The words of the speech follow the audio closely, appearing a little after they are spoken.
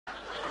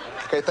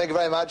OK, thank you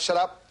very much. Shut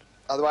up.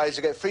 Otherwise,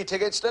 you get free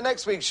tickets to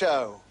next week's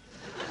show.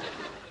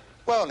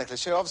 Well,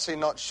 Nicholas, you're obviously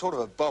not short of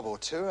a bob or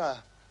two. I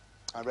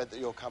read that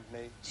your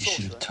company... You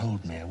should have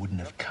told me. I wouldn't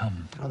have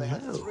come. Oh, no.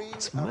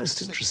 It's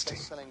most interesting.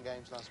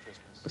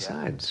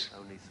 Besides,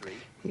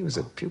 he was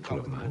a pupil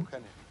of mine.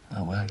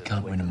 Oh, well, I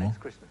can't win them all.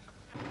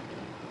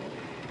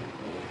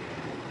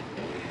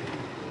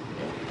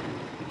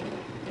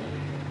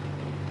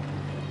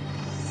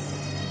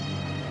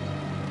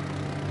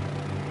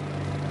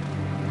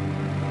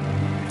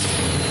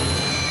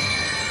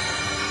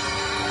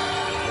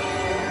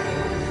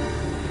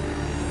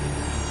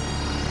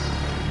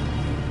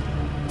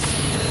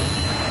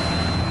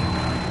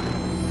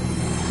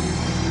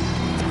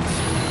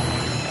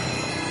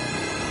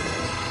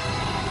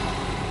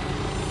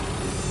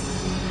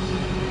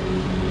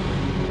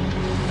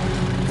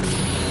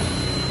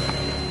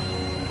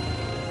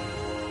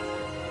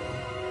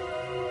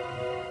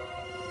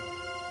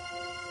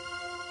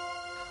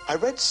 I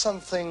read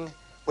something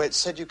where it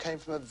said you came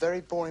from a very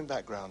boring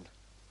background.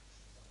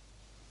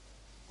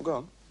 Well, go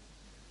on.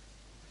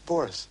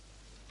 Bore us.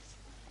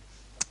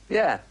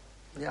 Yeah,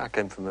 I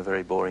came from a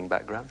very boring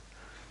background.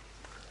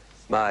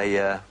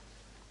 My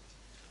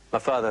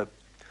father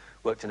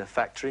worked in a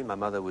factory. My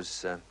mother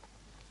was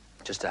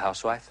just a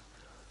housewife.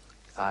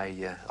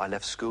 I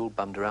left school,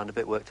 bummed around a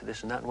bit, worked at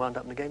this and that, and wound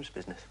up in the games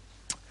business.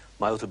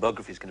 My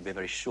autobiography is going to be a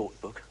very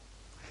short book.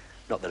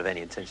 Not that I've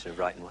any intention of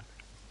writing one.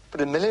 But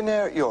a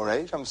millionaire at your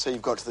age, I'm sure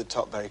you've got to the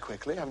top very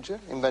quickly, haven't you?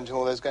 Inventing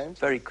all those games?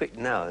 Very quick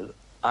now.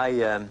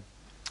 I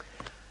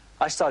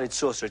started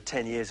Sorcerer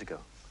 10 years ago,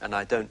 and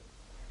I don't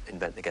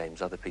invent the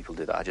games. Other people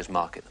do that. I just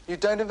market them. You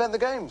don't invent the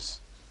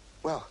games?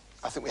 Well,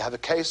 I think we have a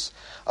case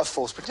of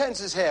false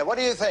pretenses here. What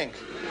do you think?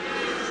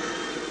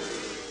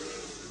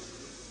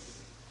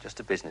 Just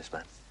a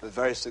businessman. But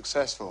very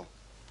successful.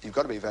 You've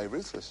got to be very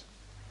ruthless.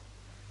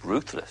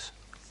 Ruthless?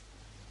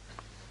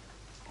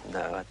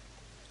 No,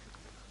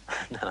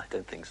 no, I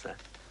don't think so.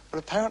 Well,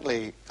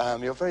 apparently,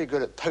 you're very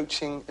good at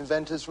poaching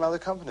inventors from other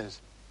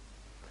companies.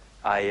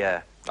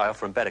 I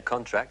offer them better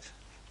contracts.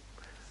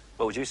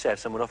 What would you say if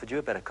someone offered you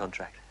a better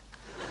contract?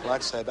 Well,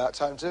 I'd say about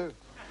time, too.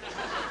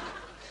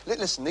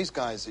 Listen, these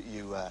guys that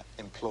you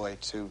employ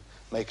to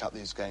make up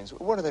these games,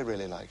 what are they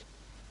really like?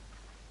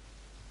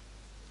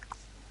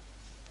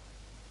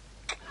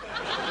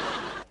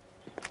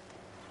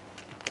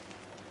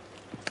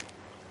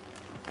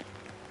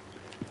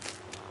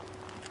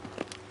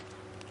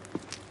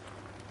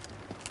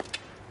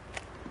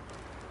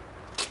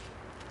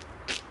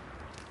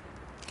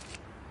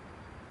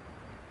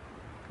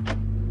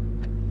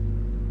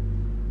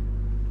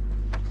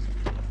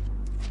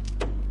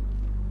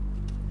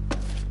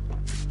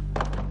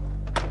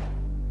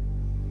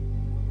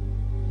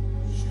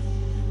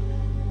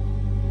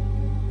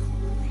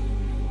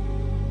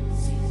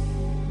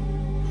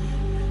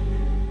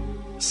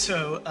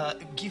 So,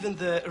 given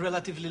the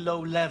relatively low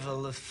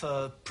level of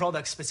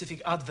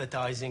product-specific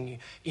advertising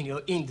in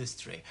your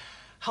industry,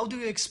 how do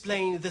you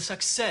explain the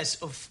success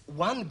of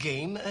one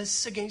game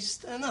as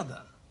against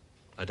another?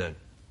 I don't.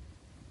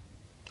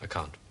 I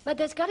can't. But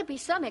there's got to be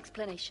some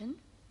explanation.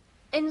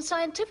 In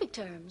scientific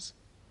terms.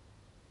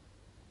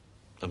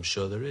 I'm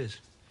sure there is.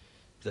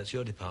 That's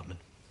your department.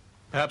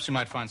 Perhaps you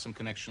might find some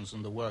connections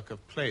in the work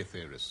of play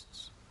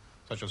theorists,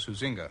 such as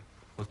Huizinga.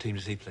 What team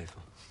does he play for?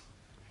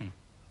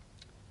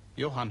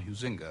 Johann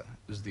Huizinga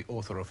is the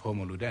author of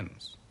Homo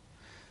Ludens,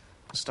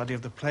 a study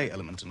of the play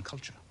element in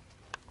culture.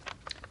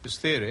 His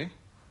theory,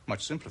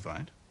 much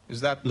simplified,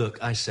 is that...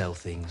 Look, I sell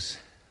things.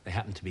 They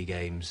happen to be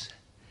games.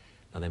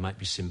 Now, they might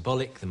be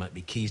symbolic, there might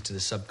be keys to the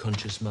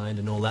subconscious mind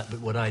and all that, but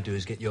what I do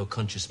is get your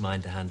conscious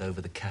mind to hand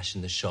over the cash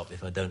in the shop.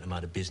 If I don't, I'm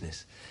out of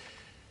business.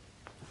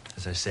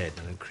 As I said,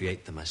 I don't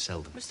create them, I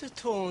sell them. Mr.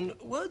 Thorne,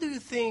 where do you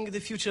think the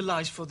future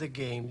lies for the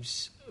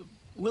games?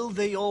 Will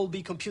they all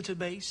be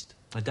computer-based?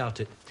 I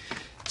doubt it.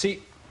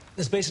 See,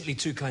 there's basically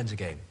two kinds of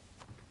game.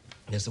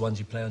 There's the ones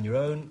you play on your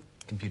own.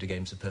 Computer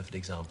game's a perfect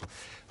example.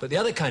 But the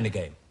other kind of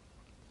game,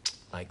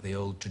 like the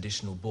old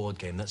traditional board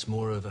game, that's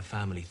more of a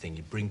family thing.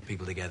 You bring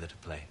people together to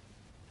play.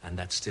 And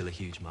that's still a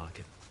huge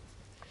market.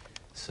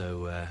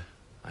 So,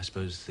 I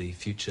suppose the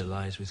future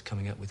lies with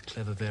coming up with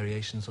clever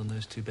variations on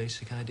those two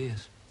basic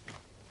ideas.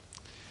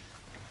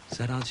 Does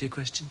that answer your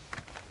question?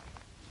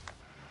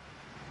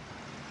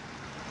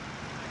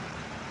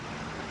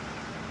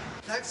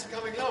 Thanks for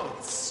coming along.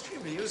 It's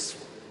extremely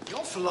useful.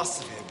 Your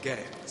philosophy of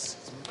games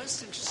is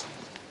most interesting.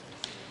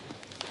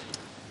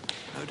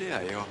 Oh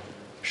dear, your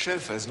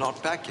chauffeur's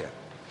not back yet.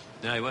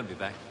 No, he won't be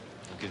back.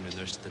 I've given him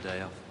the rest of the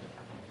day off.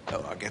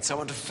 Oh, I'll get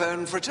someone to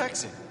phone for a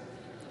taxi.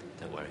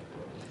 Don't worry.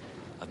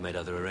 I've made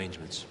other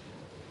arrangements.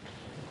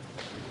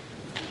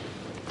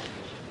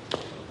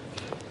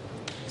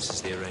 This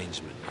is the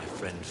arrangement. My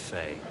friend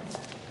Faye.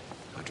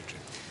 How do you do?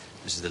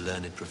 This is the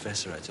learned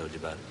professor I told you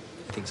about.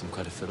 He thinks I'm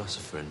quite a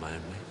philosopher in my own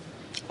way.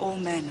 All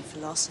men are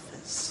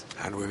philosophers.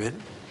 And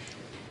women?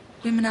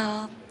 Women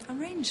are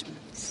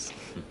arrangements.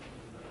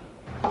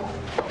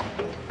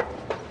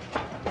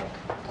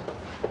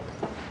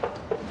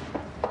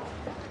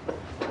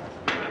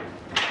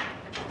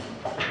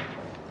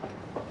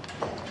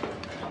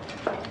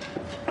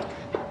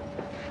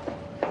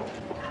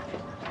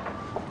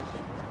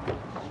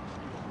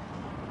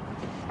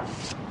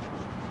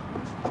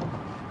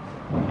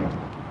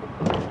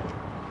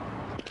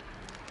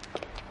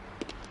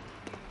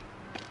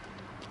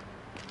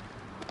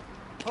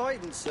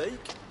 Hide and seek?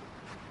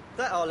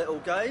 That our little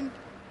game?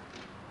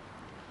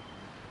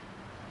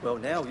 Well,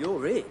 now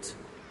you're it.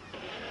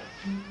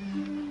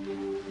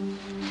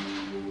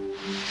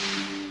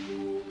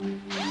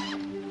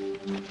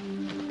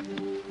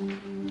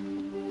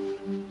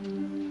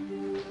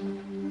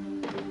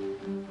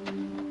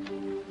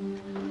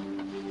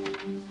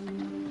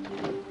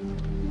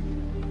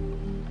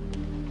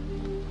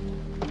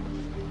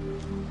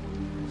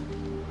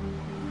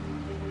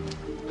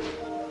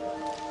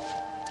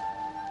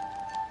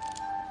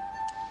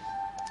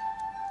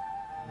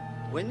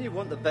 When you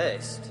want the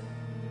best,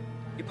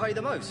 you pay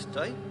the most,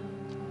 eh?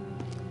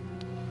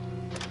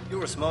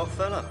 You're a smart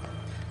fella.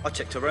 I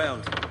checked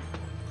around.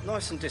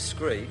 Nice and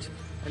discreet,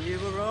 and you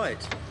were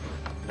right.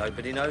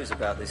 Nobody knows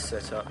about this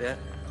setup yet.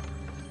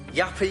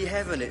 Yuppie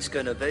heaven it's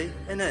gonna be,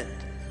 isn't it?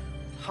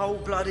 Whole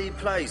bloody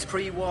place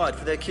pre-wired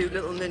for their cute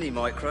little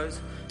mini-micros,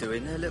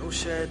 doing their little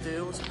share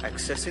deals,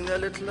 accessing their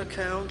little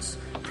accounts,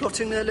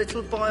 plotting their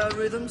little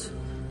biorhythms.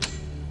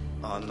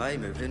 I may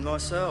move in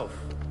myself.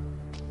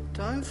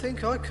 Don't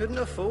think I couldn't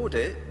afford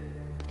it.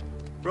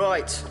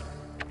 Right.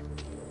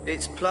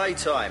 It's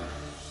playtime.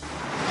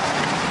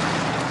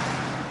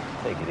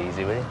 Take it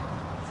easy, will you?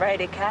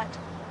 Fraidy cat.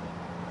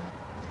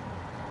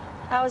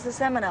 How was the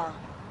seminar?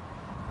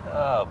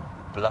 Oh,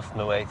 bluffed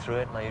my way through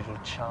it, my usual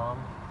charm.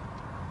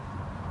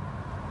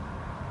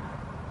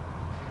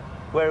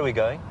 Where are we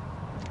going?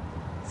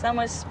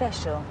 Somewhere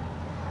special.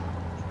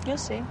 You'll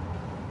see.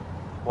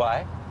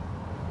 Why?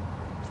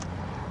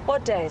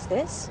 What day is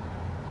this?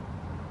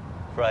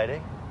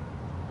 Friday.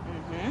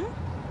 Mm-hmm.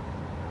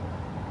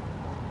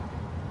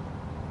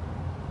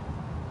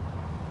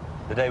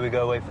 The day we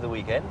go away for the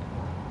weekend?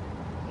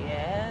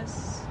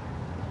 Yes.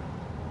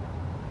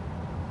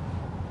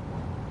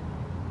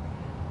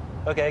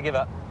 Okay, give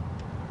up.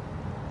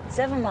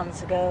 7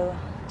 months ago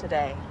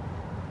today.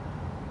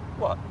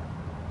 What?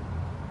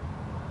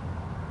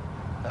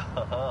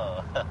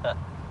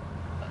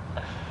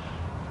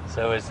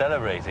 So we're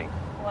celebrating.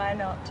 Why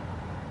not?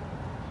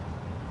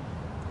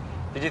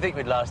 Did you think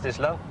we'd last this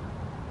long?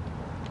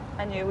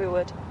 I knew we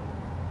would.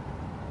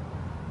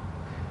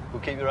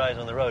 We'll keep your eyes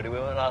on the road and we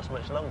won't last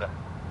much longer.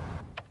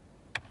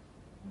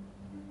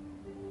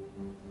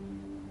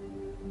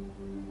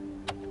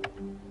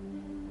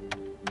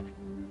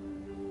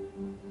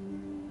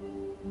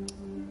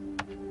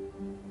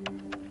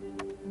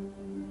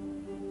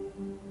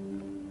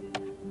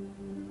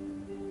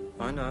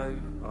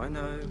 I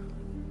know.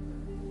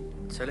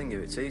 Telling you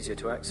it's easier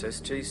to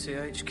access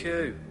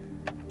GCHQ,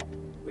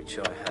 which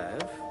I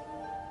have.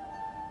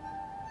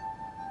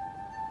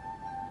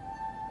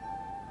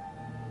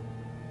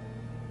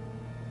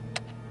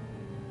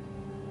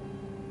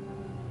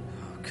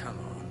 Oh,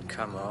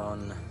 come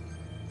on.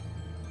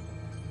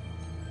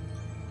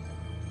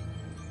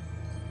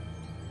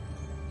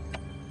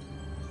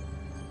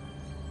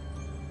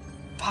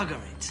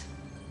 Bugger it.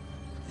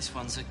 This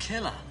one's a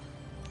killer.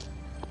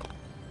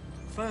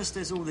 First,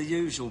 there's all the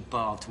usual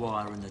barbed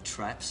wire and the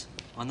traps.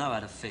 I know how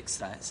to fix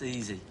that, it's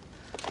easy.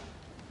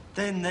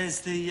 Then there's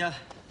the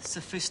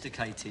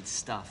sophisticated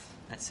stuff.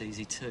 That's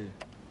easy too.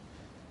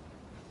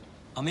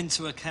 I'm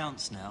into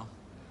accounts now.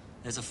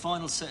 There's a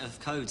final set of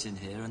codes in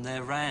here and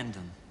they're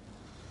random.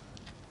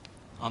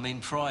 I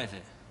mean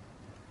private,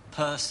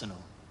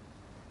 personal.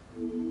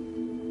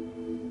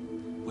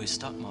 We're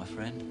stuck, my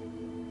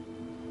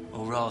friend.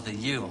 Or rather,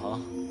 you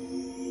are.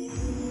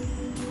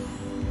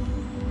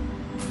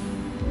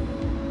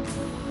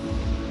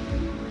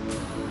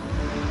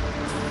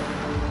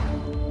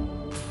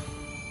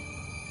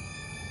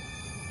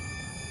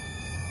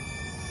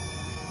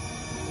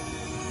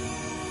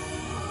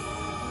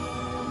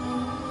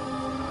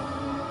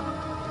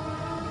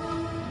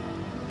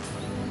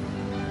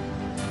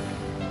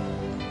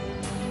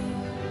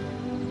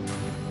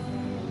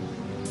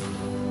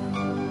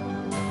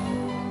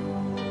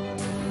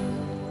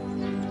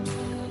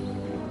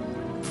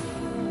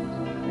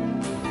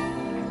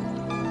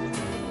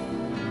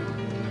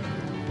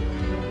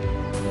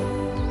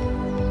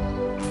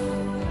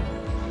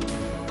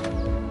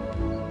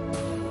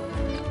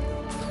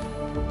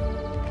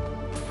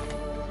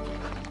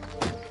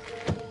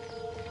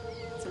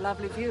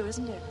 Lovely view,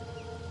 isn't it?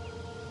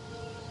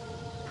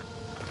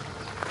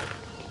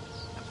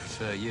 I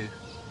prefer you.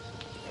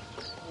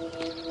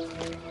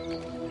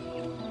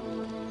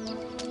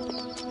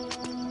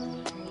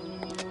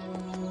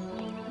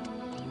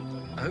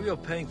 I hope you're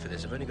paying for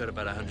this. I've only got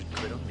about 100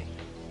 quid on me.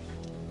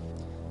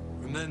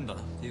 Remember,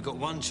 you've got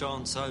one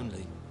chance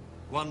only.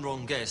 One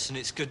wrong guess and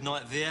it's good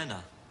night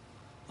Vienna.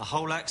 The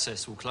whole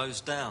access will close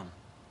down.